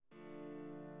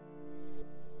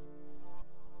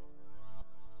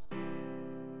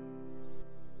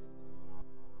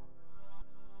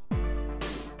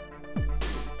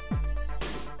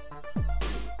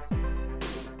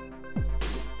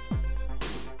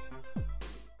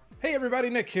Hey everybody,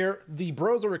 Nick here. The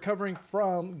bros are recovering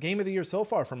from Game of the Year so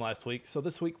far from last week. So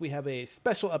this week we have a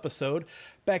special episode.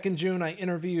 Back in June, I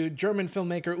interviewed German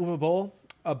filmmaker Uwe Boll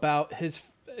about his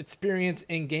experience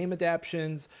in game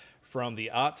adaptations from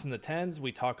the aughts and the tens.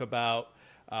 We talk about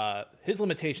his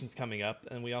limitations coming up,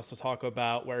 and we also talk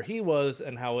about where he was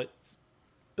and how it's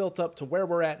built up to where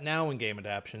we're at now in game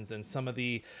adaptions and some of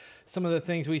the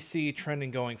things we see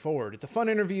trending going forward. It's a fun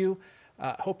interview.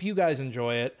 Hope you guys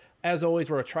enjoy it. As always,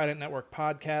 we're a Trident Network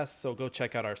podcast, so go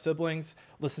check out our siblings.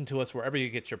 Listen to us wherever you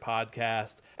get your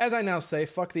podcast. As I now say,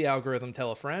 fuck the algorithm,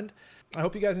 tell a friend. I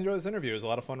hope you guys enjoy this interview. It was a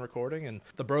lot of fun recording, and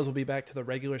the bros will be back to the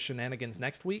regular shenanigans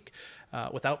next week.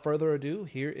 Without further ado,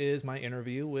 here is my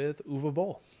interview with Uwe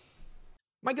Boll.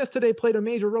 My guest today played a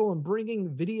major role in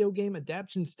bringing video game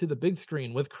adaptations to the big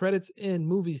screen, with credits in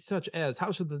movies such as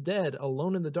House of the Dead,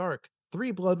 Alone in the Dark,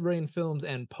 3 Blood Rain films,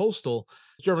 and Postal.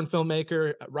 German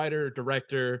filmmaker, writer,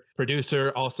 director,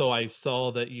 producer. Also, I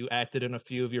saw that you acted in a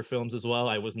few of your films as well.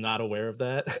 I was not aware of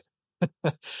that.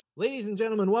 Ladies and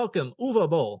gentlemen, welcome, Uwe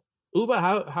Boll.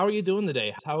 Uwe, how are you doing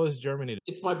today? How is Germany?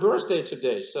 It's my birthday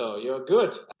today, so you're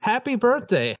good. Happy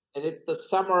birthday. And it's the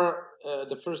summer,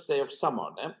 the first day of summer.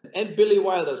 And Billy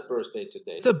Wilder's birthday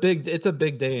today. It's a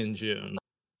big day in June.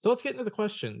 So let's get into the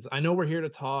questions. I know we're here to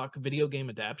talk video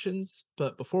game adaptions,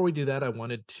 but before we do that, I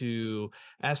wanted to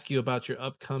ask you about your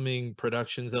upcoming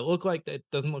productions that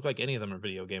doesn't look like any of them are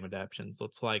video game adaptions.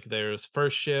 Looks like there's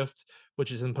First Shift,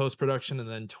 which is in post-production, and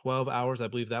then 12 Hours. I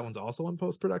believe that one's also in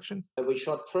post-production. We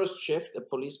shot First Shift, a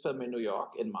police film in New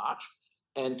York in March,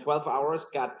 and 12 Hours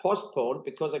got postponed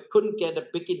because I couldn't get a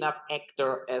big enough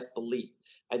actor as the lead.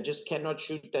 I just cannot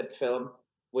shoot that film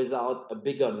without a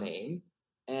bigger name.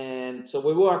 And so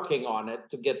we're working on it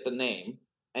to get the name,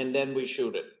 and then we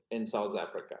shoot it in South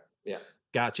Africa. Yeah.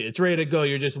 Gotcha. It's ready to go.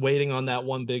 You're just waiting on that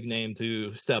one big name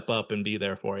to step up and be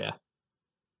there for you.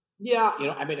 Yeah,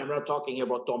 I mean, I'm not talking here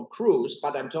about Tom Cruise,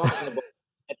 but I'm talking about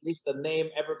at least the name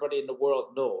everybody in the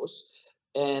world knows.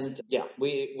 And yeah,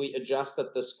 we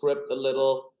adjusted the script a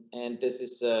little, and this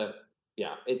is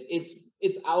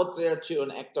it's out there to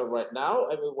an actor right now,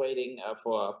 and we're waiting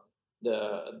for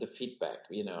the feedback.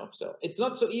 So it's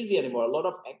not so easy anymore. A lot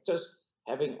of actors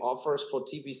having offers for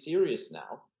TV series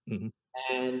now,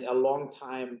 and a long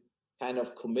time kind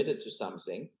of committed to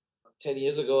something. 10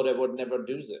 years ago, they would never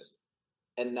do this.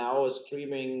 And now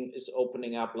streaming is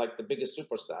opening up like the biggest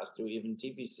superstars to even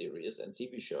TV series and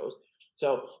TV shows.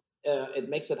 So it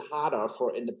makes it harder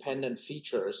for independent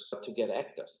features to get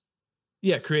actors.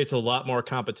 Yeah, it creates a lot more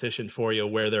competition for you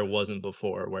where there wasn't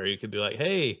before, where you could be like,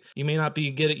 hey, you may not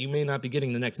be getting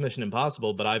the next Mission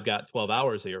Impossible, but I've got 12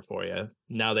 hours here for you.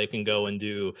 Now they can go and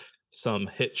do some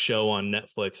hit show on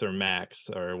Netflix or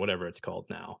Max or whatever it's called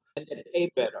now. And they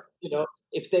pay better.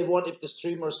 If the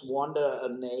streamers want a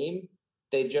name,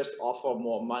 they just offer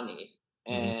more money.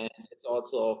 And it's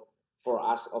also, for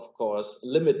us, of course,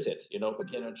 limited. We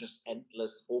cannot just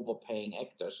endless overpaying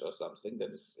actors or something. That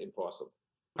is impossible.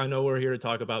 I know we're here to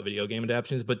talk about video game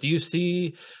adaptations, but do you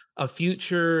see a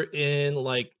future in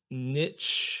like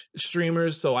niche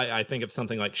streamers? So I think of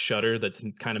something like Shudder that's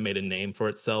kind of made a name for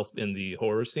itself in the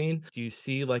horror scene. Do you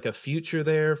see like a future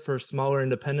there for smaller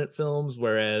independent films,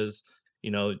 whereas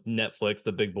Netflix,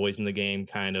 the big boys in the game,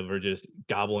 kind of are just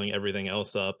gobbling everything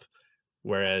else up,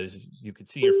 whereas you could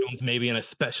see your films maybe in a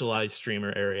specialized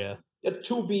streamer area?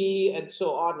 Tubi and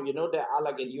so on, there are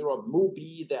like in Europe,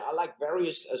 Mubi, there are like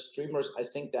various streamers. I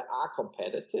think they are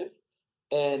competitive,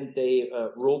 and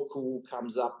Roku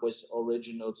comes up with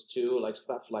originals too, like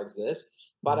stuff like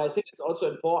this. But I think it's also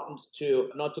important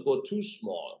to not to go too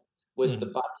small with the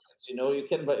budgets. You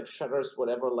can, if Shutters,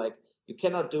 whatever, like you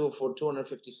cannot do for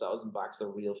 $250,000 a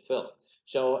real film.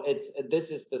 So this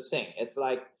is the thing. It's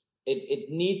like, it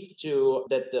needs to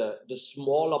that the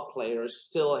smaller players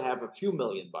still have a few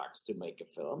 $1,000,000 to make a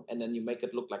film, and then you make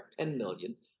it look like 10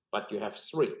 million, but you have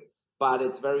 3. But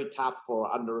it's very tough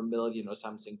for under $1 million or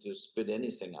something to spit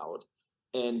anything out,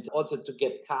 and also to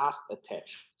get cast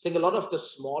attached. I think a lot of the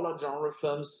smaller genre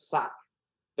films suck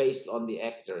based on the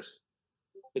actors,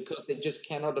 because they just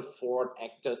cannot afford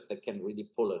actors that can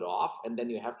really pull it off, and then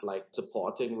you have like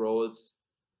supporting roles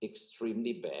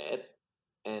extremely bad,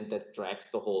 and that drags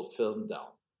the whole film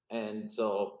down. And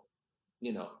so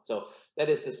that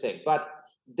is the thing. But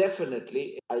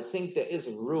definitely, I think there is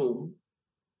room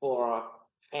for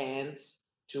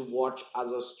fans to watch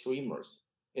other streamers.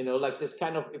 Like this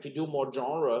kind of, if you do more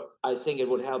genre, I think it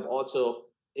would help also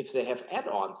if they have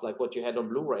add-ons, like what you had on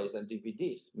Blu-rays and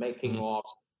DVDs, making of,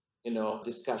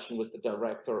 discussion with the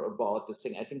director about this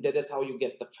thing. I think that is how you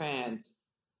get the fans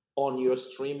on your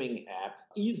streaming app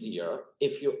easier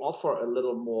if you offer a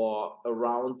little more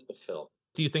around a film.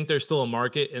 Do you think there's still a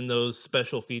market in those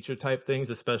special feature type things,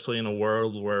 especially in a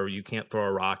world where you can't throw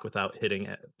a rock without hitting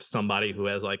somebody who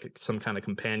has like some kind of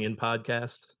companion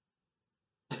podcast?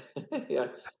 Yeah,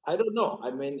 I don't know.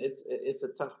 I mean, it's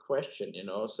a tough question, you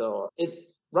know. So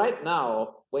it right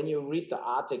now, when you read the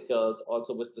articles,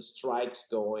 also with the strikes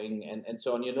going and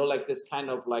so on, you know, like this kind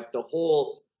of like the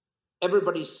whole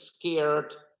everybody's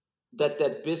scared that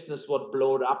that business what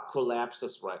blowed up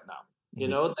collapses right now. You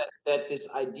Mhm. know that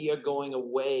this idea going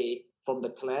away from the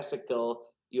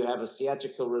classical. You have a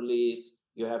theatrical release,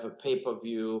 you have a pay per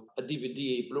view, a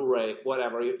DVD, Blu-ray,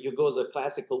 whatever. You go the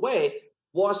classical way.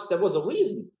 Was there was a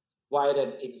reason why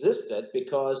that existed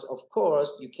because of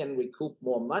course you can recoup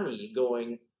more money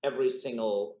going every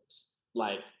single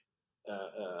like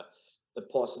uh, the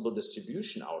possible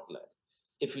distribution outlet.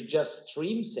 If you just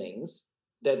stream things,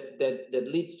 that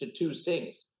leads to two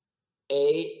things.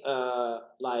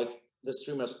 Like the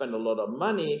streamers spend a lot of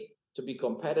money to be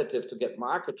competitive to get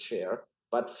market share,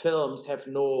 but films have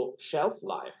no shelf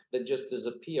life; they just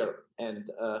disappear, and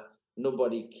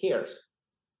nobody cares.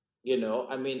 You know,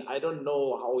 I mean, I don't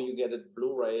know how you get a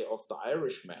Blu-ray of The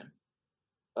Irishman.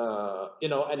 You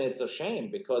know, and it's a shame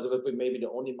because it would be maybe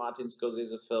the only Martin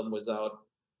Scorsese film without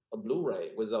a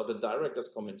Blu-ray, without a director's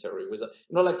commentary, without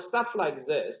like stuff like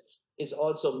this is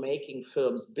also making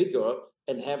films bigger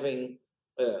and having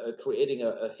creating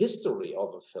a history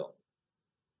of a film.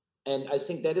 And I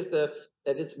think that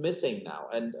is missing now.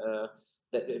 And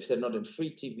that if they're not in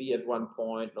free TV at one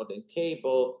point, not in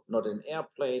cable, not in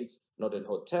airplanes, not in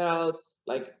hotels,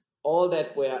 like all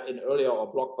that were in earlier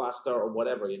or Blockbuster or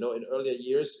whatever, in earlier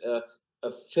years,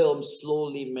 a film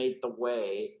slowly made the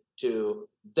way to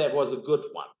that was a good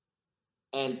one,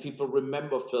 and people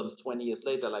remember films 20 years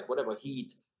later, like whatever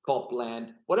Heat,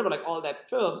 Copland, whatever, like all that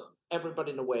films,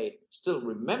 everybody in a way still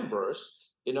remembers.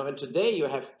 And today you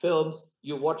have films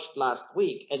you watched last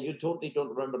week and you totally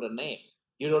don't remember the name.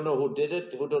 You don't know who did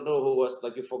it, who don't know who was,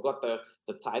 like, you forgot the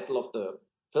title of the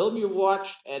film you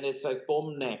watched, and it's like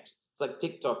boom, next. It's like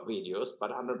TikTok videos,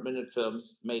 but 100-minute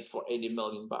films made for 80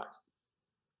 million bucks.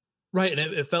 Right, and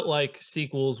it felt like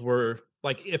sequels were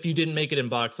like, if you didn't make it in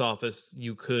box office,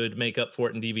 you could make up for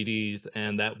it in DVDs,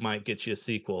 and that might get you a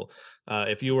sequel.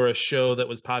 If you were a show that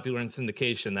was popular in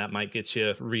syndication, that might get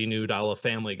you renewed a la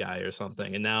Family Guy or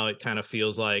something. And now it kind of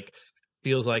feels like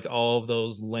all of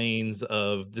those lanes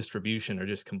of distribution are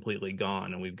just completely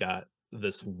gone, and we've got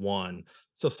this one.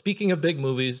 So speaking of big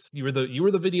movies, you were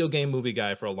the video game movie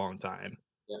guy for a long time.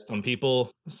 Yeah. Some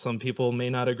people may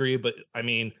not agree, but I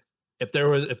mean, if there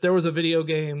was a video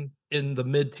game in the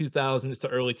mid 2000s to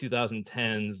early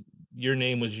 2010s, your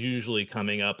name was usually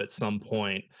coming up at some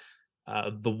point.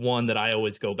 The one that I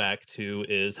always go back to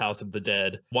is House of the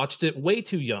Dead. Watched it way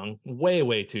too young, way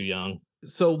way too young.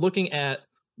 So looking at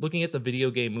the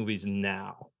video game movies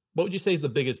now, what would you say is the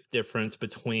biggest difference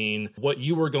between what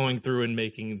you were going through and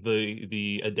making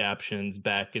the adaptions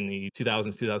back in the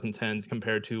 2000s 2010s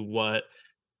compared to what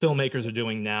filmmakers are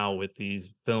doing now with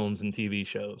these films and TV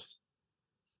shows?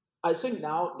 I think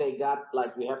now they got,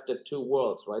 like, we have the two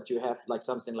worlds, right? You have like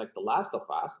something like The Last of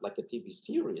Us, like a TV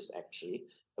series actually,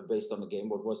 based on the game,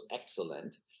 what was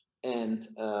excellent, and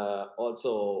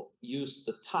also use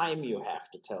the time you have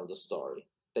to tell the story,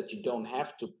 that you don't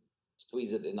have to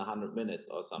squeeze it in 100 minutes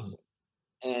or Mhm. something.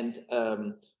 And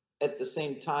at the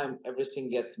same time, everything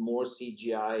gets more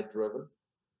CGI driven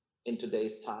in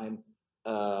today's time,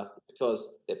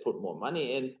 because they put more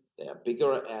money in. They are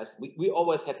bigger, as we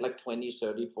always had like 20,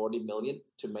 30, 40 million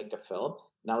to make a film.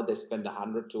 Now they spend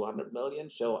 100, 200 million.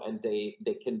 So, and they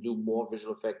can do more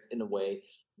visual effects in a way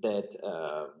that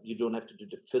you don't have to do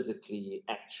the physically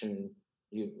action.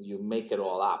 You make it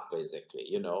all up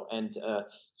basically. And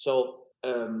so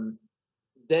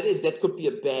that could be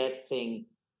a bad thing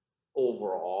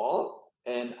overall.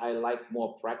 And I like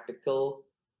more practical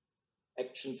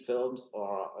action films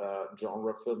or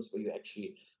genre films where you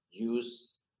actually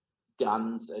use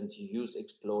guns and you use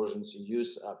explosions, you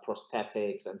use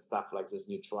prosthetics and stuff like this.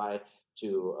 And you try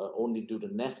to only do the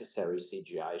necessary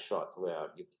CGI shots where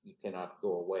you cannot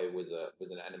go away with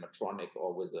an animatronic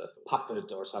or with a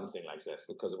puppet or something like this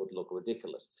because it would look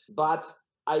ridiculous. But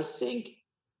I think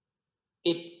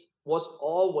it was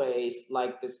always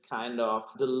like this kind of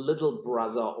the little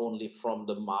brother only from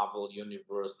the Marvel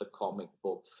universe, the comic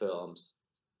book films.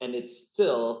 And it's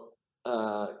still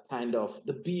kind of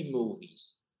the B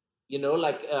movies,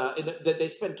 like they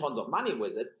spend tons of money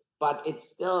with it, but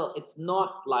it's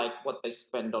not like what they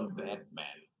spend on Batman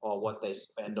or what they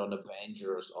spend on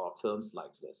Avengers or films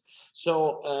like this.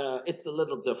 So it's a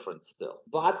little different still,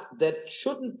 but that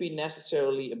shouldn't be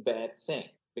necessarily a bad thing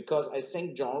because I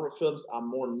think genre films are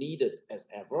more needed as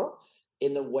ever.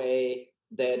 in a way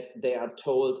that they are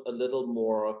told a little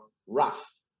more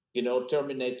rough.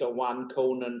 Terminator 1,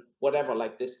 Conan, whatever,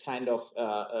 like this kind of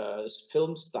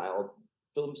film style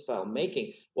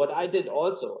making. What I did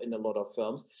also in a lot of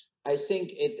films, I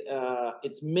think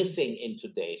it's missing in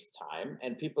today's time,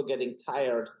 and people getting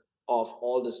tired of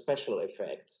all the special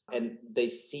effects, and they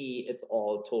see it's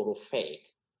all total fake,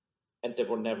 and they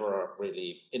were never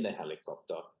really in a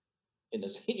helicopter in a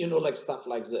scene, like stuff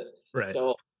like this. Right.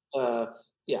 So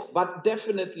yeah, but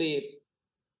definitely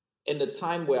in the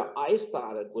time where I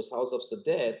started with House of the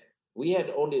Dead, we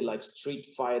had only like Street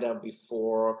Fighter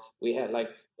before. We had like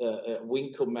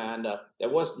Wing Commander. There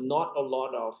was not a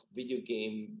lot of video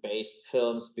game based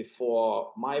films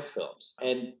before my films.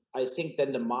 And I think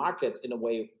then the market, in a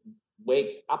way,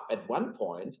 waked up at one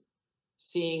point,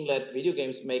 seeing that video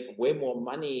games make way more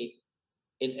money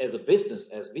as a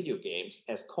business as video games,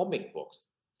 as comic books.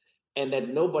 And that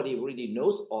nobody really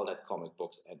knows all that comic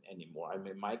books anymore. I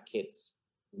mean, my kids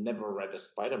never read a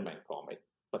Spider-Man comic,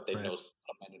 but they know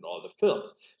Spider-Man in all the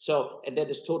films. So, and that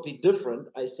is totally different,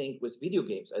 I think, with video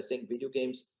games. I think video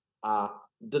games are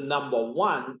the number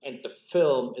one and the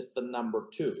film is the number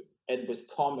two. And with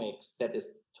comics, that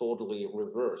is totally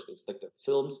reversed. It's like the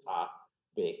films are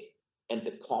big and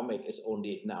the comic is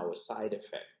only now a side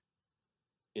effect.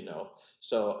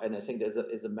 So, and I think there's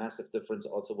a massive difference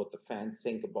also what the fans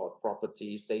think about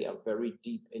properties. They are very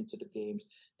deep into the games.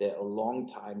 They're a long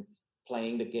time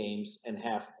playing the games and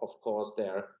have, of course,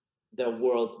 their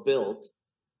world built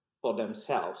for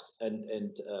themselves.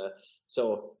 And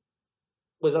so,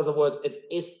 with other words, it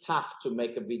is tough to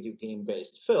make a video game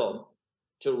based film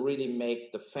to really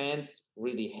make the fans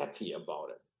really happy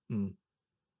about it. Mm.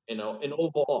 And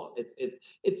overall,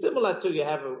 it's similar to you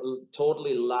have a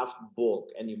totally loved book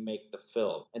and you make the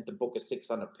film, and the book is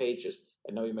 600 pages,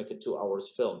 and now you make a 2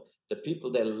 hours film. The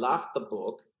people that love the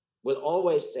book will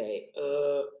always say,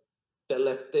 they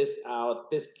left this out,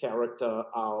 this character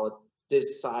out,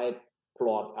 this side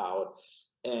plot out,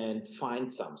 and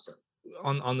find something.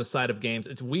 On the side of games,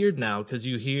 it's weird now because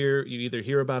you either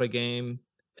hear about a game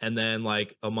and then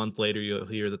like a month later you'll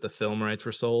hear that the film rights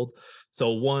were sold. So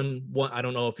one I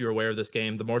don't know if you're aware of this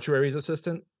game, The Mortuary's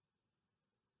Assistant.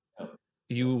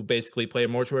 You basically play a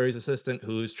mortuary's assistant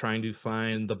who's trying to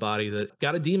find the body that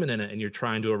got a demon in it, and you're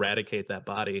trying to eradicate that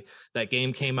body. That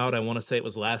game came out, I want to say it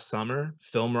was last summer.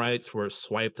 Film rights were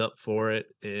swiped up for it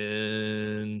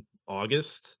in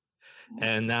August,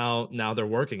 and now they're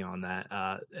working on that.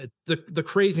 The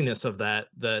craziness of that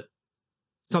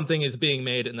something is being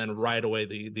made and then right away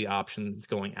the options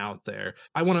going out there.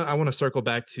 I want to circle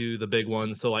back to the big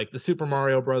ones. So like the Super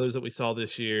Mario Brothers that we saw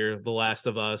this year, The Last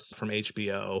of Us from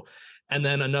HBO, and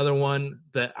then another one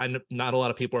that not a lot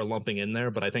of people are lumping in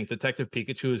there, but I think Detective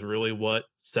Pikachu is really what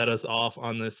set us off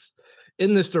on this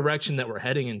in this direction that we're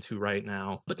heading into right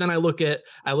now. But then I look at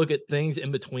things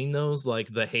in between those, like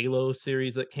the Halo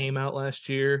series that came out last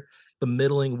year, the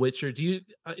middling Witcher. Do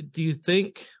you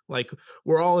think like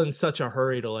we're all in such a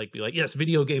hurry to like be like, yes,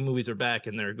 video game movies are back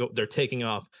and they're taking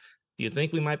off? Do you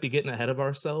think we might be getting ahead of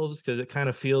ourselves? Because it kind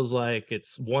of feels like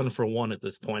it's one for one at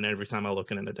this point every time I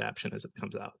look at an adaptation as it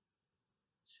comes out.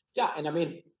 Yeah, and I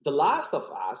mean, The Last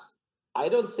of Us, I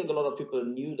don't think a lot of people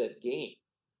knew that game.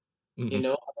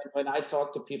 Mm-hmm. When I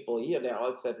talk to people here, they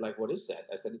all said, like, what is that?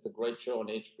 I said, it's a great show on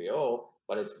HBO,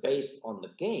 but it's based on the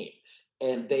game.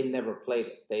 And they never played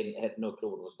it. They had no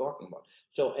clue what it was talking about.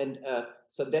 So,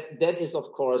 so that is,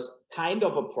 of course, kind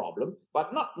of a problem,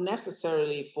 but not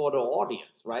necessarily for the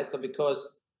audience, right? So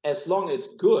because as long as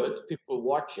it's good, people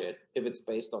watch it if it's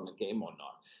based on the game or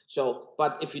not. So,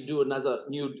 but if you do another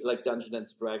new, like Dungeons and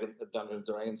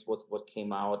Dragons, what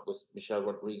came out with Michelle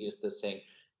Rodriguez, this thing,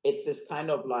 it's this kind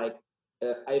of like,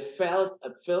 I felt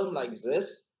a film like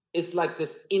this is like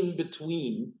this in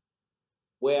between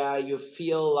where you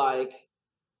feel like,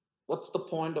 what's the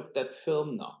point of that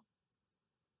film now?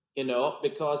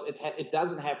 Because it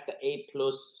doesn't have the A+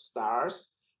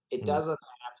 stars, it doesn't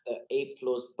have the A+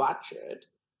 budget.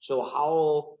 So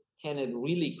how can it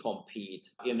really compete?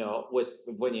 With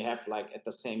when you have like at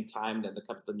the same time then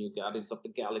comes the new Guardians of the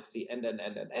Galaxy, and then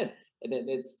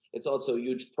it's also a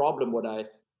huge problem.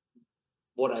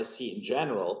 What I see in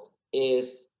general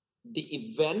is the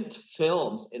event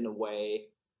films in a way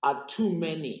are too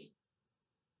many,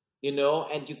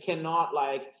 and you cannot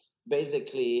like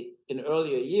basically in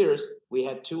earlier years we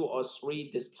had 2 or 3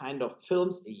 this kind of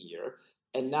films a year,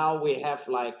 and now we have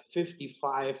like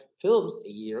 55 films a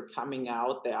year coming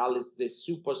out. They are this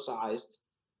supersized,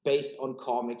 based on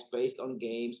comics, based on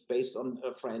games, based on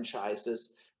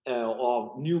franchises,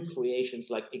 or new creations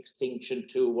like Extinction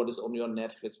 2, what is only on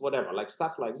Netflix, whatever, like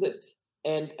stuff like this.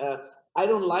 And I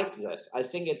don't like this. I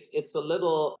think it's a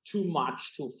little too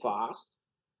much too fast,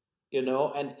 you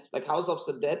know. And like House of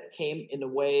the Dead came in a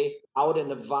way out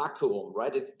in a vacuum,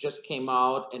 right? It just came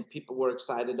out and people were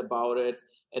excited about it,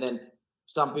 and then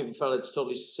some people felt it's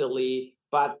totally silly.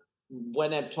 But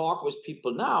when I talk with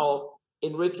people now,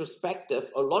 in retrospective,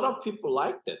 a lot of people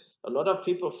liked it. A lot of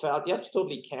people felt, yeah, it's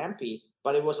totally campy,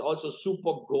 but it was also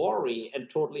super gory and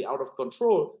totally out of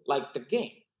control, like the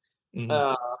game. Mhm.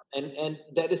 uh, and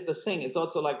that is the thing. It's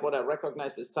also like what I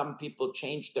recognize is some people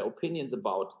changed their opinions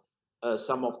about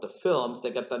some of the films. They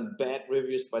got done bad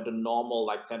reviews by the normal,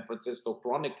 like San Francisco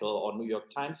Chronicle or New York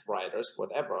Times writers,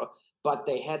 whatever. But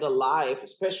they had a live,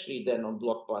 especially then on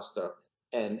Blockbuster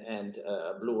and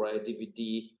Blu-ray,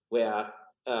 DVD, where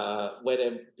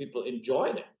people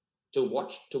enjoyed it to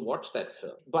watch that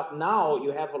film. But now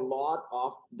you have a lot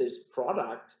of this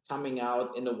product coming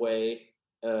out in a way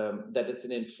that it's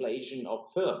an inflation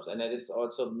of films, and that it's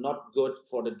also not good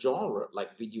for the genre,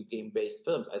 like video game based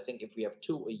films. I think if we have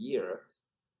two a year,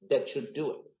 that should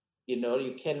do it. You know,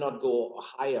 you cannot go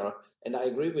higher. And I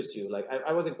agree with you. Like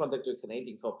I was in contact with a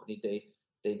Canadian company.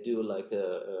 They do like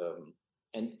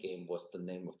Endgame was the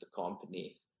name of the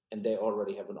company, and they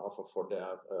already have an offer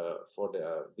for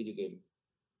their video game.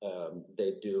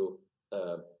 They do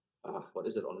what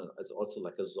is it on? It's also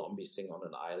like a zombie thing on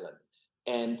an island,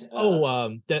 and Oh,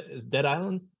 Dead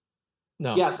Island?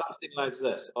 No. yeah, something like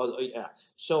this. Yeah.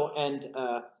 So, and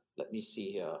let me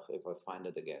see here if I find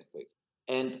it again quick.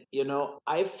 And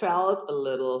I felt a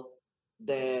little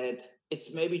that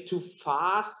it's maybe too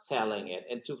fast selling it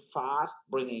and too fast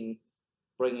bringing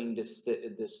this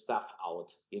stuff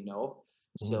out.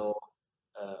 Mhm. So,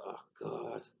 oh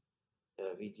God,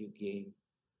 a video game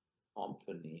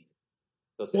company,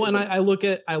 because there Well, and isn't. I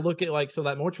look at like, so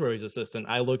that Mortuary's Assistant,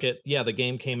 I look at, yeah, the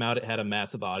game came out, it had a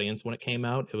massive audience when it came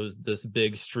out. It was this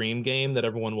big stream game that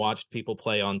everyone watched people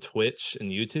play on Twitch and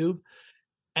YouTube.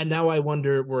 And now I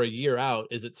wonder, we're a year out,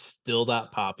 is it still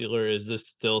that popular? Is this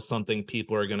still something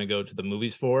people are going to go to the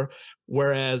movies for?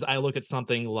 Whereas I look at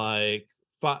something like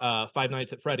Five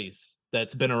Nights at Freddy's,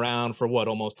 that's been around for what,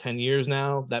 almost 10 years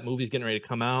now. That movie's getting ready to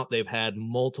come out. They've had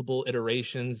multiple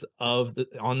iterations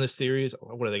on this series.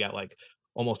 What do they got, like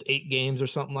almost 8 games or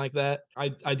something like that?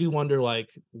 I do wonder, like,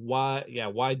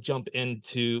 why jump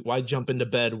into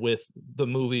bed with the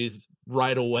movies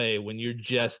right away when you're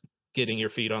just getting your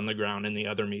feet on the ground in the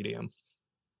other medium.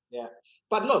 Yeah.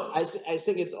 But look, I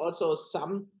think it's also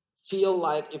some feel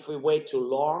like if we wait too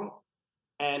long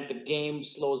and the game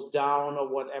slows down or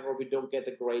whatever, we don't get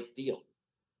a great deal.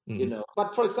 Mhm.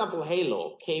 But for example,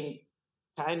 Halo came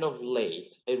kind of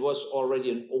late. It was already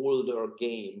an older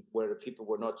game where the people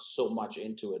were not so much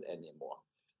into it anymore.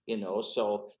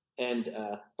 So, and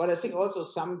but I think also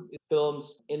some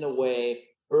films in a way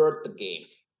hurt the game.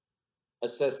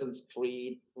 Assassin's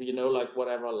Creed, like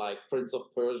whatever, like Prince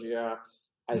of Persia.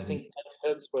 I Mhm. think that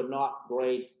films were not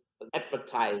great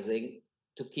advertising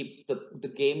to keep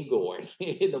the game going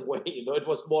in a way. It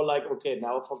was more like, okay,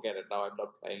 now forget it. Now I'm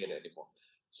not playing it anymore.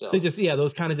 They So just, yeah,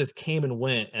 those kind of just came and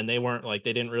went, and they weren't like,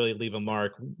 they didn't really leave a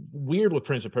mark. Weird with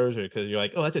Prince of Persia, because you're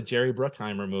like, oh, that's a Jerry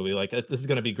Bruckheimer movie. Like, this is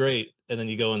gonna be great, and then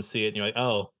you go and see it, and you're like,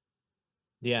 oh,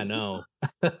 yeah, no.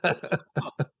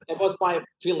 it was my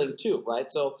feeling too,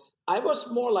 right? So I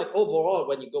was more like overall,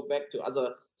 when you go back to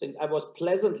other things, I was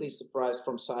pleasantly surprised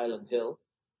from Silent Hill.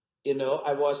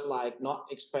 I was like not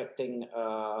expecting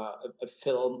a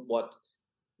film what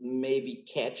maybe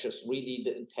catches really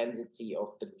the intensity of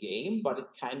the game, but it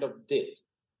kind of did.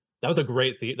 That was a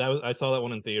great that was, I saw that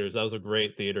one in theaters. That was a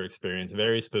great theater experience.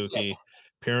 Very Yes, spooky.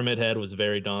 Pyramid Head was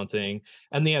very daunting,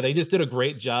 and yeah, they just did a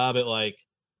great job at like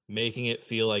making it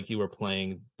feel like you were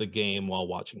playing the game while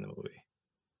watching the movie.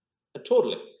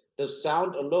 totally. The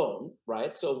sound alone,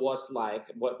 right? So was like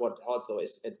what also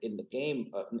is in the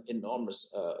game an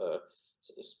enormous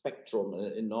spectrum,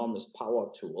 an enormous power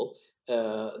tool.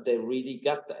 They really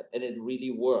got that, and it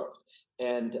really worked.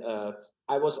 And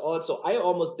I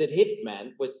almost did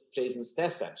Hitman with Jason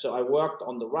Statham. So I worked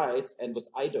on the rights and with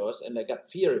IDOS, and I got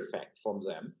Fear Effect from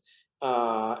them.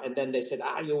 And then they said,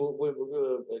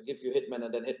 we'll give you Hitman,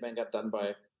 and then Hitman got done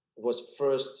by was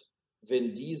first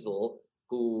Vin Diesel,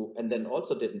 who and then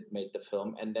also didn't make the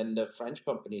film, and then the French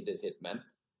company did Hitman,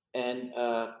 and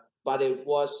but it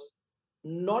was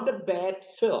not a bad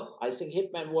film. I think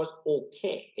Hitman was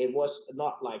okay. It was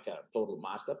not like a total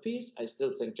masterpiece. I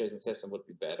still think Jason Statham would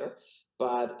be better,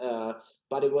 but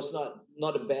it was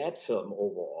not a bad film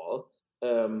overall.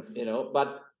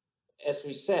 But as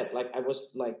we said, like I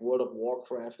was like World of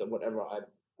Warcraft or whatever.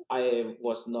 I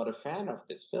was not a fan of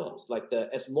these films. Like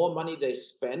as more money they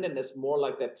spend, and as more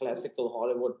like the classical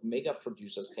Hollywood mega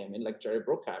producers came in, like Jerry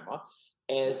Bruckheimer,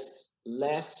 as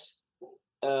less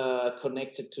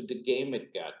connected to the game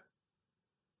it got.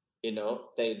 You know,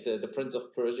 the Prince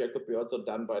of Persia could be also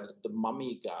done by the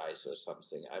Mummy guys or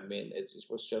something. I mean, it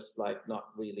was just like not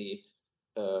really.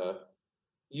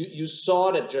 You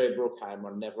saw that Jerry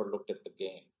Bruckheimer never looked at the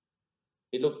game.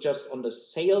 He looked just on the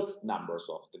sales numbers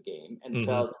of the game and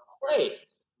felt, great,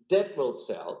 that will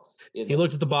sell. You He know?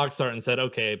 looked at the box art and said,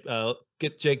 "Okay,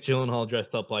 get Jake Gyllenhaal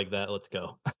dressed up like that. Let's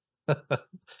go."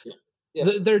 Yeah.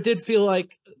 Yeah. There did feel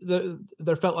like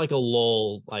there felt like a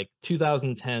lull, like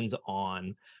 2010s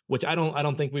on, which I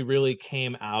don't think we really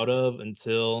came out of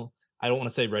until, I don't want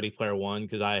to say Ready Player One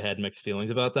because I had mixed feelings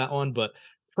about that one, but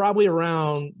probably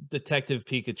around Detective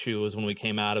Pikachu was when we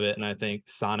came out of it, and I think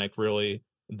Sonic really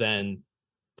then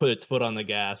put its foot on the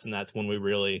gas, and that's when we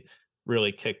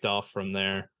really kicked off from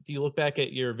there. Do you look back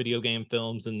at your video game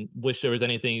films and wish there was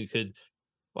anything you could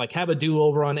like have a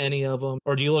do-over on any of them,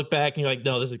 or do you look back and you're like,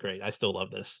 no, this is great, I still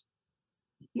love this?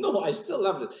 No, I still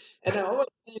love it. And I always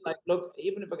say, like, look,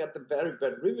 even if I got the very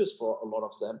bad reviews for a lot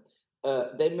of them,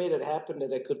 they made it happen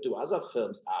that I could do other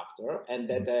films after, and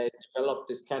that I developed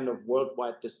this kind of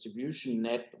worldwide distribution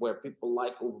net where people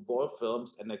like Uwe Boll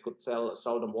films, and I could sell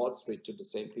them Wall Street to the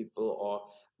same people, or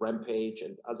Rampage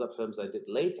and other films I did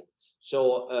later.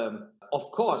 So, of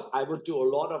course, I would do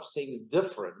a lot of things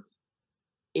different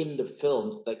in the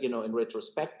films that, in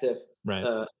retrospective. Right.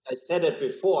 I said it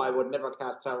before, I would never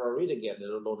cast Tara Reid again in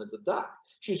Alone in the Dark.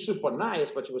 She's super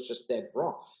nice, but she was just dead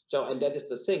wrong. So, and that is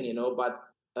the thing, but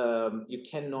you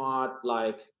cannot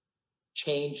like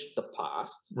change the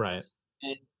past. Right.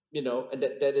 And, and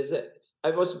that is it.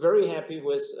 I was very happy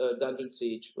with Dungeon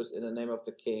Siege, was In the Name of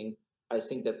the King. I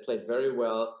think that played very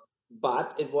well.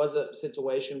 But it was a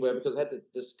situation where, because I had a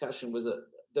discussion with a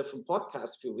different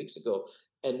podcast a few weeks ago,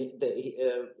 and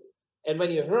and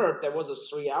when you heard there was a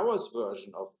 3 hours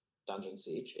version of Dungeon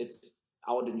Siege, it's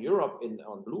out in Europe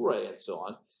on Blu-ray and so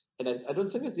on, and I don't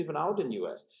think it's even out in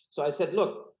US. So I said,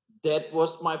 look, that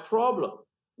was my problem.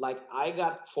 Like, I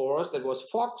got forced. It was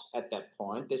Fox at that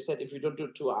point. They said, if you don't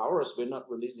do 2 hours, we're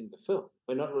not releasing the film.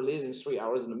 We're not releasing 3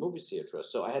 hours in the movie theater.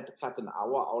 So I had to cut an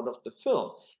hour out of the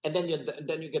film. And then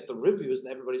you get the reviews,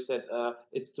 and everybody said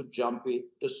it's too jumpy.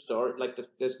 The story, like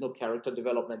there's no character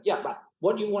development. Yeah, but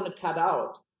what do you want to cut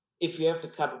out? If you have to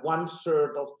cut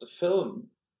 1/3 of the film,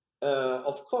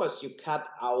 of course you cut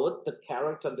out the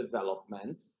character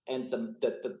development and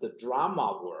the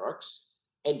drama works,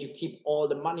 and you keep all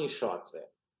the money shots in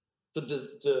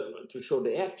to show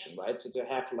the action, right? So to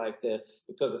have like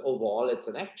because overall it's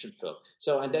an action film.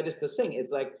 So, and that is the thing.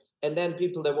 It's like, and then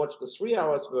people that watch the 3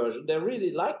 hours version, they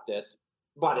really liked it,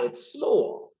 but it's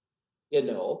slower,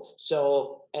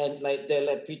 So, and like they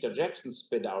let Peter Jackson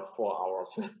spit out 4-hour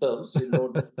films,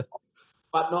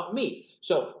 but not me.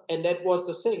 So, and that was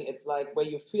the thing. It's like where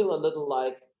you feel a little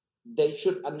like they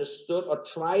should understood or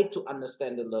try to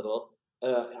understand a little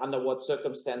under what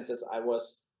circumstances I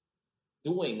was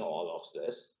doing all of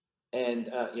this. And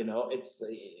it's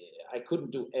I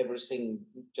couldn't do everything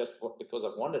just because I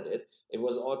wanted it. It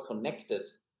was all connected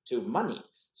to money.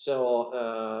 So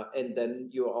and then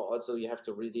you have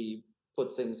to really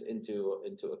put things into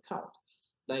account.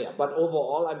 Now, yeah, but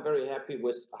overall, I'm very happy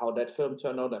with how that film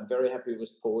turned out. I'm very happy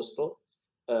with Postal.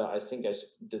 I think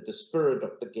the spirit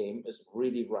of the game is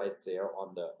really right there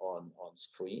on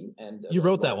screen. And You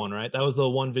wrote that one, right? That was the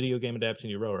one video game adaptation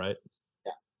you wrote, right?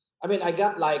 yeah. I mean, I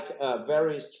got like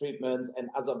various treatments and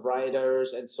other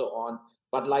writers and so on,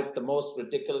 but like the most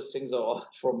ridiculous things are all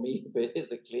from me,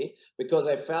 basically, because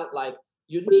I felt like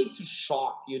you need to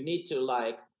shock, you need to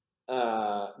like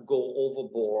go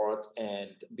overboard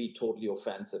and be totally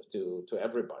offensive to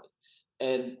everybody.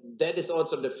 And that is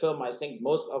also the film. I think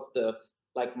most of the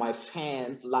like my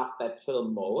fans love that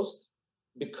film most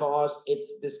because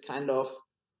it's this kind of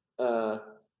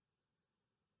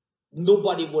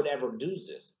nobody would ever do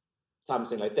this,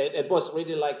 something like that. It was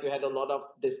really like you had a lot of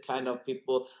this kind of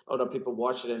people, a lot of people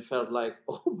watched it and felt like,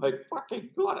 oh my fucking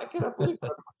god, I cannot believe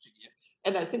what I'm watching here.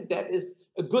 And I think that is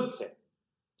a good thing,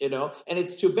 and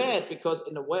it's too bad because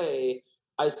in a way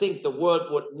I think the world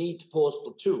would need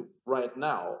Postal 2 right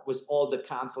now with all the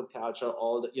cancel culture,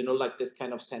 all the like this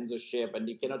kind of censorship, and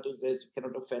you cannot do this, you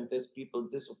cannot offend this people.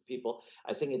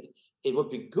 I think it would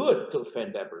be good to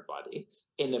offend everybody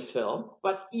in a film,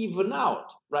 but even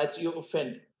out, right? So you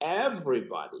offend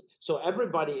everybody, so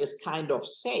everybody is kind of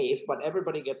safe, but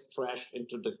everybody gets trashed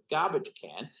into the garbage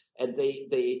can, and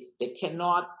they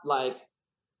cannot like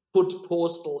put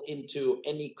Postal into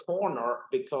any corner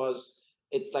because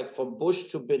it's like from Bush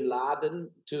to Bin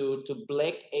Laden to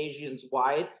black Asians,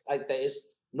 whites, like there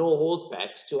is no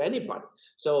holdbacks to anybody.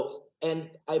 So, and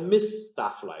I miss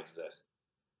stuff like this.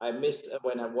 I miss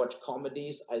when I watch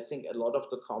comedies. I think a lot of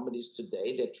the comedies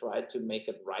today, they try to make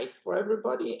it right for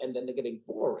everybody, and then they're getting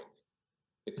boring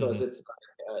because Mhm.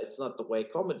 it's not the way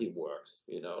comedy works,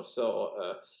 you know.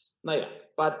 So, no, yeah.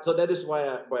 But so that is why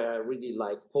I really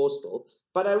like Postal.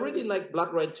 But I really like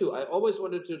Blood Rain too. I always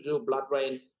wanted to do Blood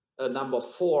Rain number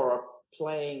 4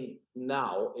 playing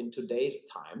now in today's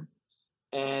time,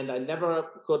 and I never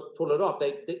could pull it off.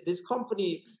 This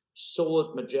company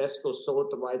sold Majesco,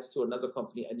 sold the rights to another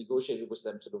company. I negotiated with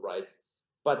them to the rights,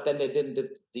 but then they didn't do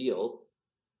the deal.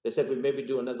 They said we maybe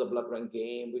do another Blood Run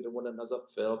game. We don't want another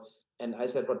film, and I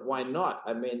said, but why not?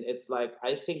 I mean, it's like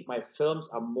I think my films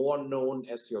are more known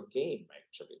as your game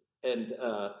actually, and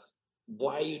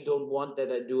why you don't want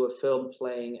that I do a film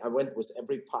playing? I went with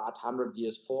every part 100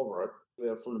 years forward,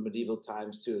 from the medieval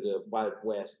times to the Wild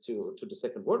West to the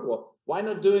Second World War. Why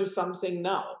not doing something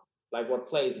now, like what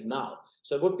plays now?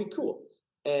 So it would be cool.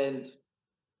 And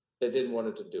they didn't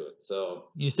want to do it. So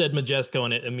You said Majesco,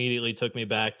 and it immediately took me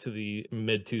back to the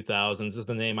mid 2000s. This is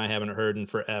the name I haven't heard in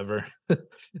forever.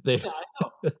 They, yeah, I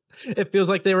know. it feels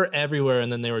like they were everywhere,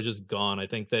 and then they were just gone. I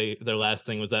think their last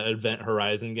thing was that Event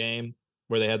Horizon game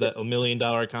where they had Yeah. that $1 million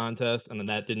contest, and then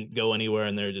that didn't go anywhere,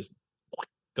 and they're just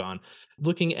gone.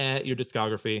 Looking at your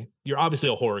discography, you're obviously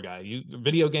a horror guy. You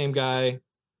video game guy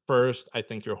first. I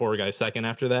think you're a horror guy second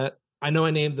after that. I know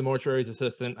I named The Mortuary's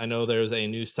Assistant. I know there's a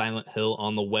new Silent Hill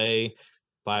on the way.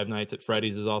 Five Nights at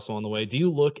Freddy's is also on the way. Do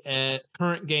you look at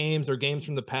current games or games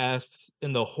from the past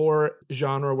in the horror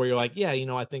genre where you're like, yeah,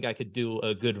 I think I could do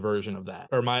a good version of that,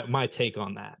 or my take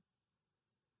on that?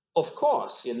 Of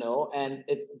course, and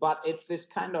but it's this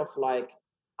kind of like,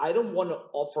 I don't want to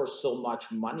offer so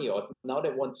much money, or now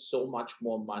they want so much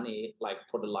more money, like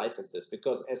for the licenses,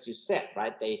 because as you said,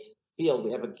 right, they feel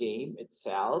we have a game, it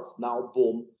sells, now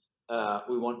boom,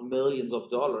 we want millions of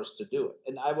dollars to do it.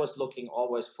 And I was looking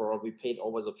always for, we paid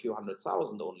always a few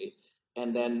 100,000 only,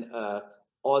 and then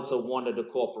also wanted a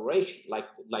cooperation,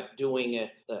 like doing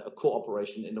a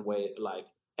cooperation in a way, like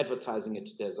advertising it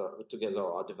together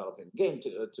or developing a game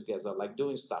together, like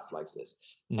doing stuff like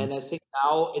this. Mm. And I think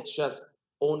now it's just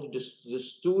only the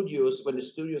studios, when the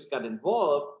studios got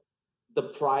involved, the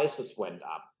prices went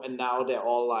up. And now they're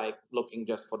all like looking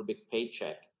just for the big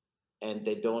paycheck. And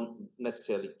they don't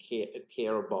necessarily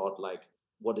care about like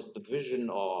what is the vision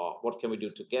or what can we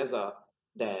do together,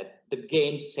 that the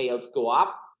game sales go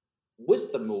up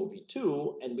with the movie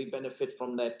too, and we benefit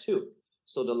from that too.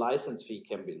 So the license fee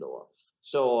can be lower.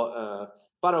 So,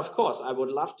 but of course, I would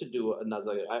love to do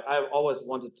another. I always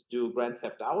wanted to do Grand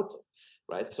Theft Auto,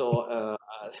 right? So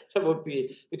that would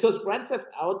be, because Grand Theft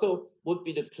Auto would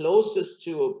be the closest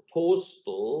to a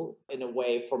Postal in a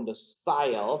way, from the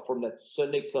style, from that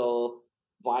cynical,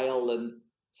 violent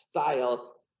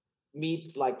style,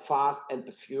 meets like Fast and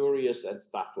the Furious and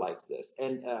stuff like this.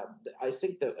 And I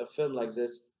think that a film like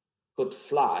this could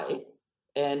fly,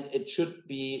 and it should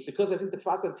be, because I think the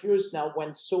Fast and Furious now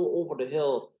went so over the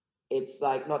hill, it's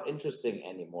like not interesting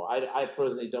anymore. I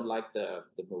personally don't like the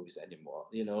movies anymore.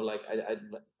 Like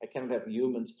I cannot have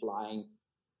humans flying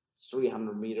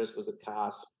 300 meters with a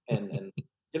car, and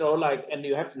like, and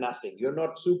you have nothing. You're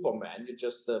not Superman. You're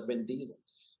just Vin Diesel.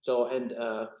 So, and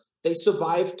they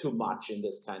survive too much in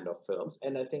this kind of films.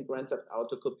 And I think Grand Theft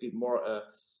Auto could be more a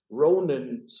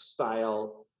Ronin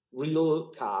style, real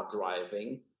car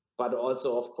driving, but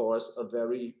also, of course, a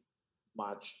very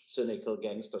much cynical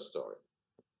gangster story.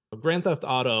 Grand Theft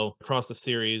Auto across the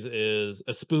series is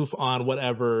a spoof on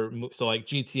whatever. So like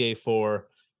GTA 4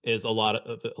 is a lot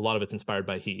of it's inspired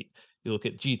by Heat. You look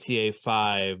at GTA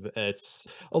 5, it's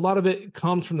a lot of it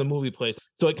comes from the movie place.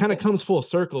 So it kind of comes full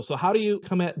circle. So how do you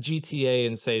come at GTA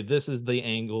and say this is the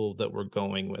angle that we're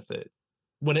going with it?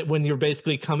 When you're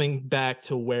basically coming back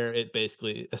to where it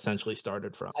basically essentially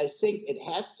started from. I think it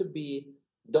has to be,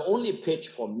 the only pitch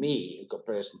for me in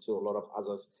comparison to a lot of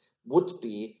others would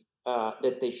be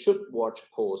that they should watch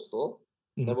Postal.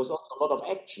 There Mhm. was also a lot of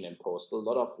action in Postal, a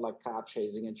lot of like car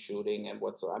chasing and shooting and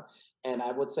whatsoever. And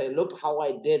I would say, look how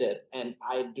I did it, and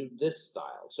I do this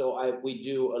style. So we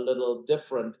do a little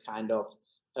different kind of.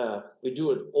 We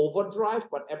do it overdrive,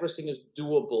 but everything is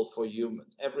doable for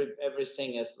humans.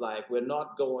 Everything is like, we're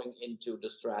not going into the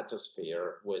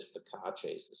stratosphere with the car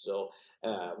chases. So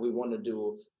we want to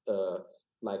do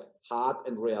like hard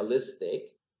and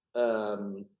realistic,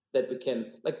 that we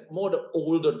can, like, more the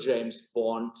older James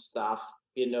Bond stuff,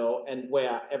 and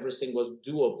where everything was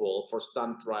doable for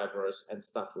stunt drivers and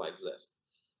stuff like this.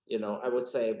 I would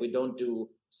say we don't do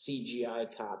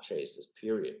CGI car chases,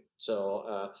 period.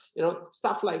 So,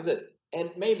 stuff like this.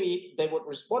 And maybe they would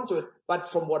respond to it. But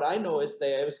from what I know is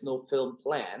there is no film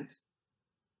planned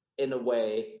in a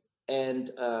way. And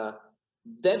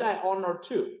that I honor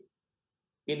too,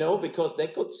 because they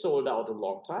could sold out a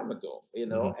long time ago,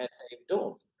 Mhm. and they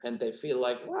don't. And they feel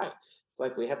like, why? It's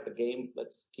like we have the game,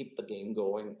 let's keep the game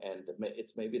going. And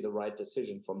it's maybe the right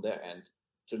decision from their end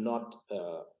to not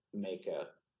make a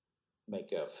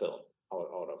film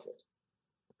out of it.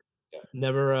 Yeah.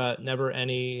 Never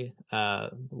any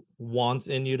wants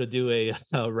in you to do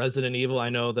a Resident Evil. I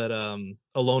know that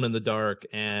Alone in the Dark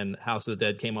and House of the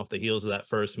Dead came off the heels of that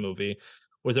first movie.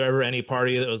 Was there ever any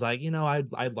party that was like,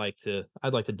 I'd like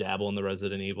to dabble in the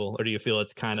Resident Evil, or do you feel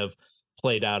it's kind of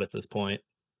played out at this point?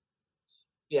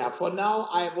 Yeah, for now,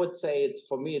 I would say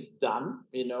for me, it's done.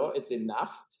 It's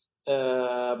enough.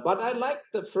 But I like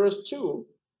the first two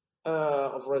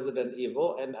of Resident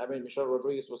Evil, and I mean, Michelle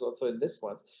Rodriguez was also in this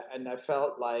one, and I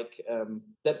felt like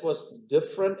that was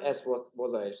different as what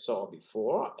I saw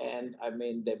before. And I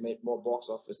mean, they made more box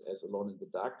office as Alone in the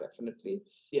Dark, definitely.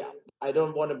 Yeah, I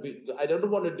don't want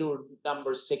to do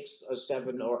number 6 or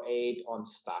 7 or 8 on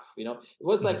stuff. It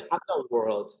was Mhm. like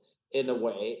Underworld in a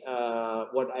way.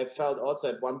 What I felt also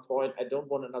at one point, I don't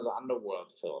want another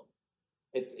Underworld film.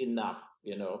 It's enough.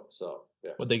 So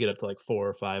yeah. Would they get up to like 4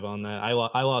 or 5 on that? I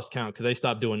lost count because they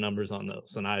stopped doing numbers on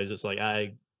those, and I was just like,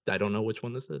 I don't know which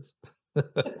one this is.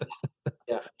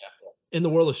 Yeah. In the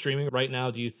world of streaming right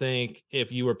now, do you think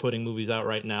if you were putting movies out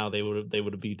right now, they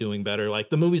would be doing better? Like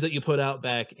the movies that you put out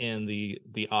back in the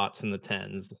aughts and the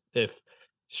tens, if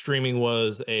streaming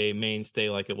was a mainstay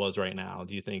like it was right now,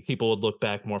 do you think people would look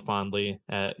back more fondly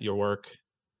at your work?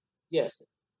 Yes,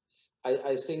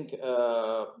 I think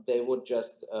they would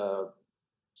just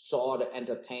saw the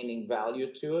entertaining value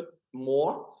to it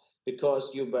more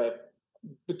because you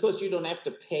don't have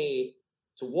to pay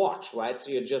to watch, right? So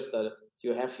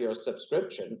you have your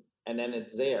subscription and then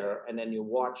it's there and then you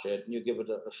watch it and you give it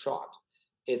a shot.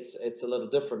 It's a little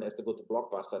different as to go to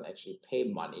Blockbuster and actually pay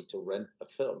money to rent a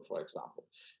film, for example.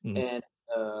 Mhm. And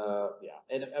yeah,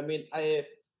 and I mean, I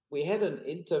we had an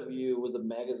interview with a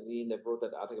magazine that wrote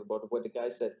that article about it where the guy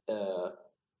said,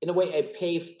 in a way, I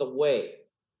paved the way.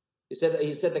 He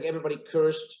said like everybody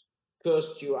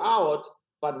cursed you out,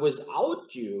 but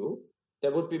without you,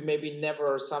 there would be maybe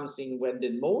never something went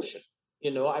in motion.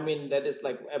 I mean, that is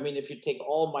like, I mean, if you take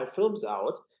all my films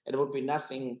out and there would be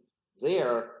nothing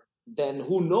there, then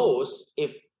who knows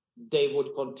if they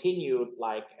would continue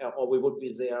like, or we would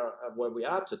be there where we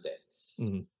are today.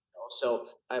 Mhm. So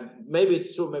maybe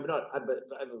it's true, maybe not.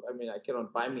 I mean, I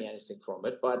cannot buy me anything from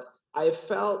it, but I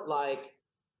felt like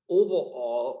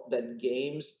overall that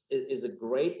games is a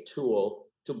great tool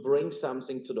to bring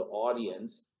something to the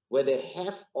audience where they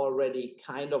have already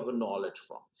kind of a knowledge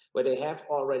from, where they have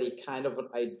already kind of an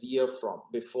idea from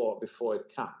before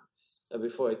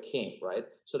it came, right?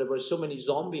 So there were so many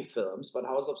zombie films, but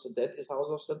House of the Dead is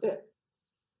House of the Dead,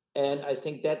 and I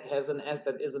think that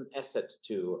that is an asset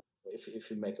to if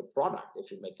you make a product,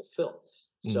 if you make a film.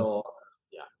 Mhm. So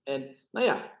yeah, and now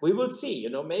yeah, we will see.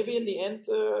 Maybe in the end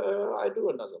I do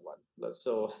another one.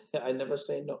 So I never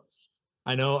say no.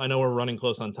 I know we're running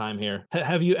close on time here.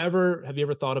 Have you ever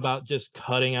thought about just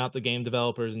cutting out the game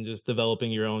developers and just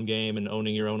developing your own game and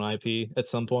owning your own IP at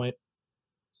some point?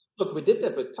 Look, we did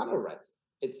that with Tunnel Rats.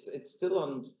 It's still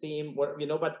on Steam. But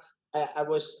I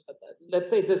was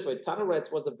let's say it this way: Tunnel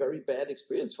Rats was a very bad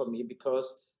experience for me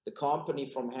because the company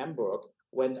from Hamburg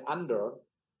went under,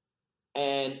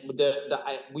 and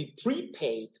we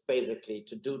prepaid basically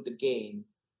to do the game,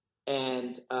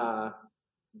 and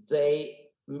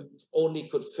they only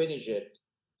could finish it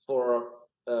for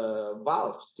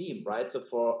Valve Steam, right? So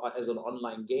for as an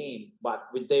online game, but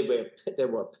they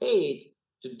were paid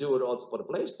to do it also for the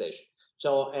PlayStation.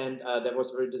 So and that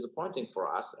was very disappointing for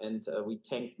us, and we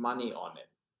tanked money on it,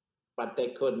 but they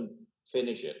couldn't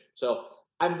finish it. So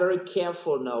I'm very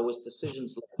careful now with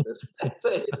decisions like this.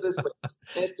 It's this way.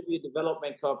 It has to be a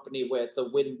development company where it's a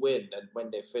win-win, and when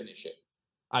they finish it.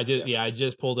 Yeah. I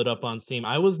just pulled it up on Steam.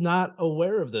 I was not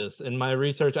aware of this. In my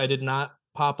research, I did not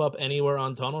pop up anywhere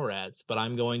on Tunnel Rats, but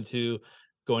I'm going to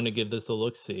give this a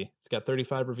look see. It's got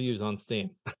 35 reviews on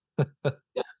Steam.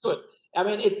 Yeah, good. I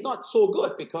mean, it's not so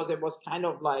good because it was kind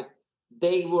of like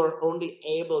they were only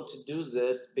able to do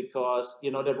this because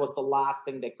that was the last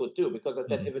thing they could do. Because I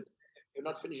said, Mhm. if you're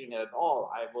not finishing it at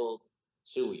all, I will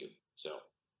sue you. So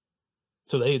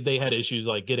So they had issues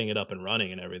like getting it up and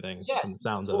running and everything from the yes,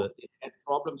 sounds of it. totally. Had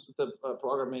problems with the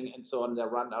programming and so on. They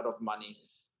run out of money,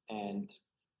 and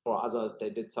they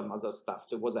did some other stuff.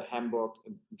 There was a Hamburg,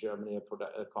 in Germany,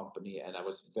 a company, and I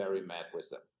was very mad with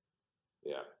them.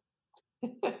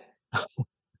 Yeah.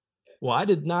 Well, I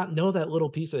did not know that little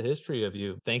piece of history of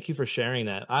you. Thank you for sharing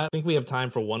that. I think we have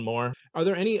time for one more. Are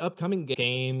there any upcoming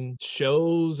game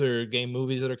shows or game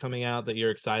movies that are coming out that you're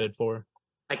excited for?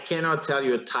 I cannot tell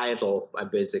you a title,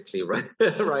 basically right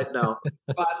right now.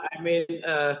 But I mean,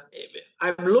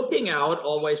 I'm looking out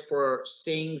always for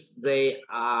things they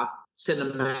are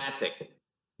cinematic.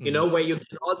 You Mhm. know, where you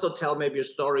can also tell maybe a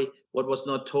story what was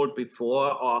not told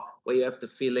before, or where you have the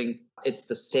feeling it's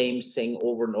the same thing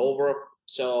over and over.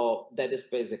 So that is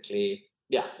basically,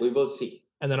 yeah, we will see.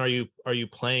 And then are you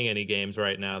playing any games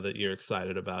right now that you're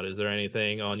excited about? Is there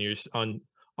anything on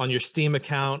your Steam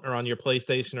account or on your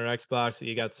PlayStation or Xbox that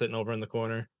you got sitting over in the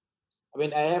corner? I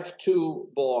mean, I have two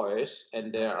boys,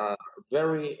 and they are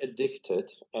very addicted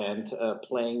and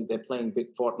playing. They're playing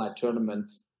big Fortnite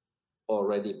tournaments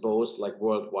already, both like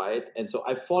worldwide, and so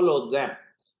I followed them.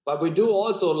 But we do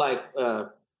also like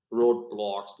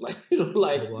roadblocks, like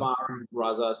like Roblox? Mario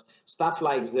Brothers, stuff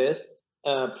like this.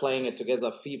 Playing it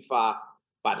together, FIFA,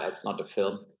 but that's not a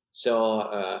film.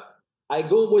 So I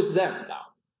go with them now.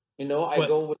 You know, I What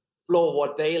go with flow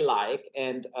what they like,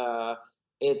 and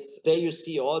it's there. You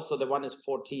see, also the one is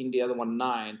 14, the other one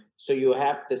 9. So you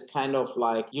have this kind of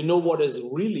like, you know, what is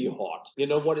really hot. You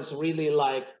know what is really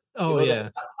like. You Oh, know, there yeah.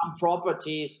 are some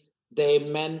properties they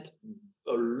meant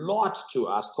a lot to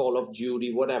us, Call of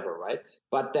Duty, whatever, right?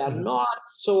 But they're Mhm. not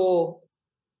so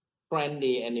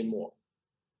trendy anymore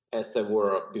as they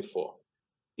were before.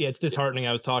 Yeah, it's disheartening.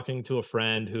 I was talking to a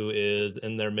friend who is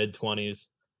in their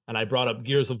mid-20s, and I brought up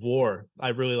Gears of War. I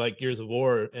really like Gears of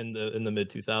War in the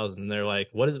mid-2000s, and they're like,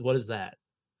 "What is that?"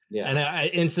 Yeah. And I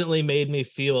instantly made me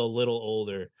feel a little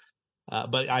older.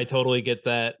 But I totally get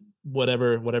that.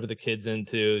 Whatever the kid's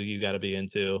into, you got to be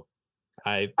into.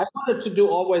 I I wanted to do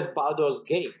always Baldur's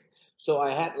Gate. So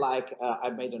I had like, I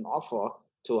made an offer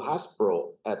to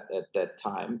Hasbro at that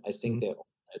time. I think Mhm. they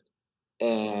owned it,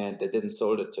 and they didn't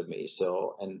sold it to me.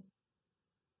 So, and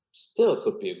still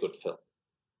could be a good film.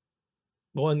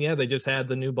 Well, and yeah, they just had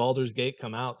the new Baldur's Gate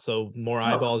come out, so more Oh,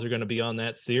 eyeballs are going to be on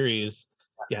that series.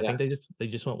 Yeah, I yeah. think they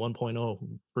just went 1.0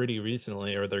 pretty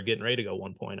recently, or they're getting ready to go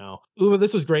 1.0. Uwe,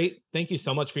 this was great. Thank you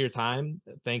so much for your time.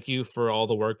 Thank you for all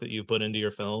the work that you put into your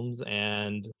films,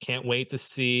 and can't wait to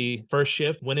see First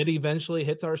Shift when it eventually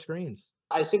hits our screens.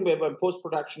 I think we have in post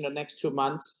production the next 2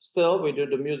 months. Still, we do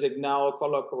the music now,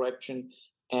 color correction,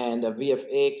 and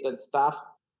VFX and stuff.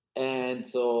 And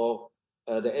so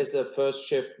there is a First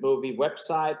Shift movie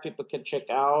website people can check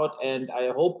out. And I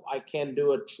hope I can do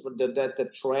the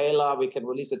trailer. We can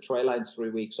release a trailer in 3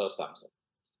 weeks or something.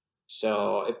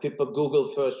 So if people Google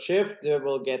First Shift, they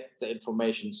will get the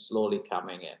information slowly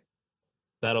coming in.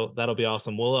 That'll be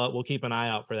awesome. We'll keep an eye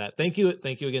out for that. Thank you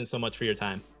again so much for your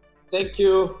time. Thank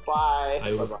you. Bye.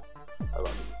 Bye, Bye Uwe. bye. Bye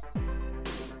bye.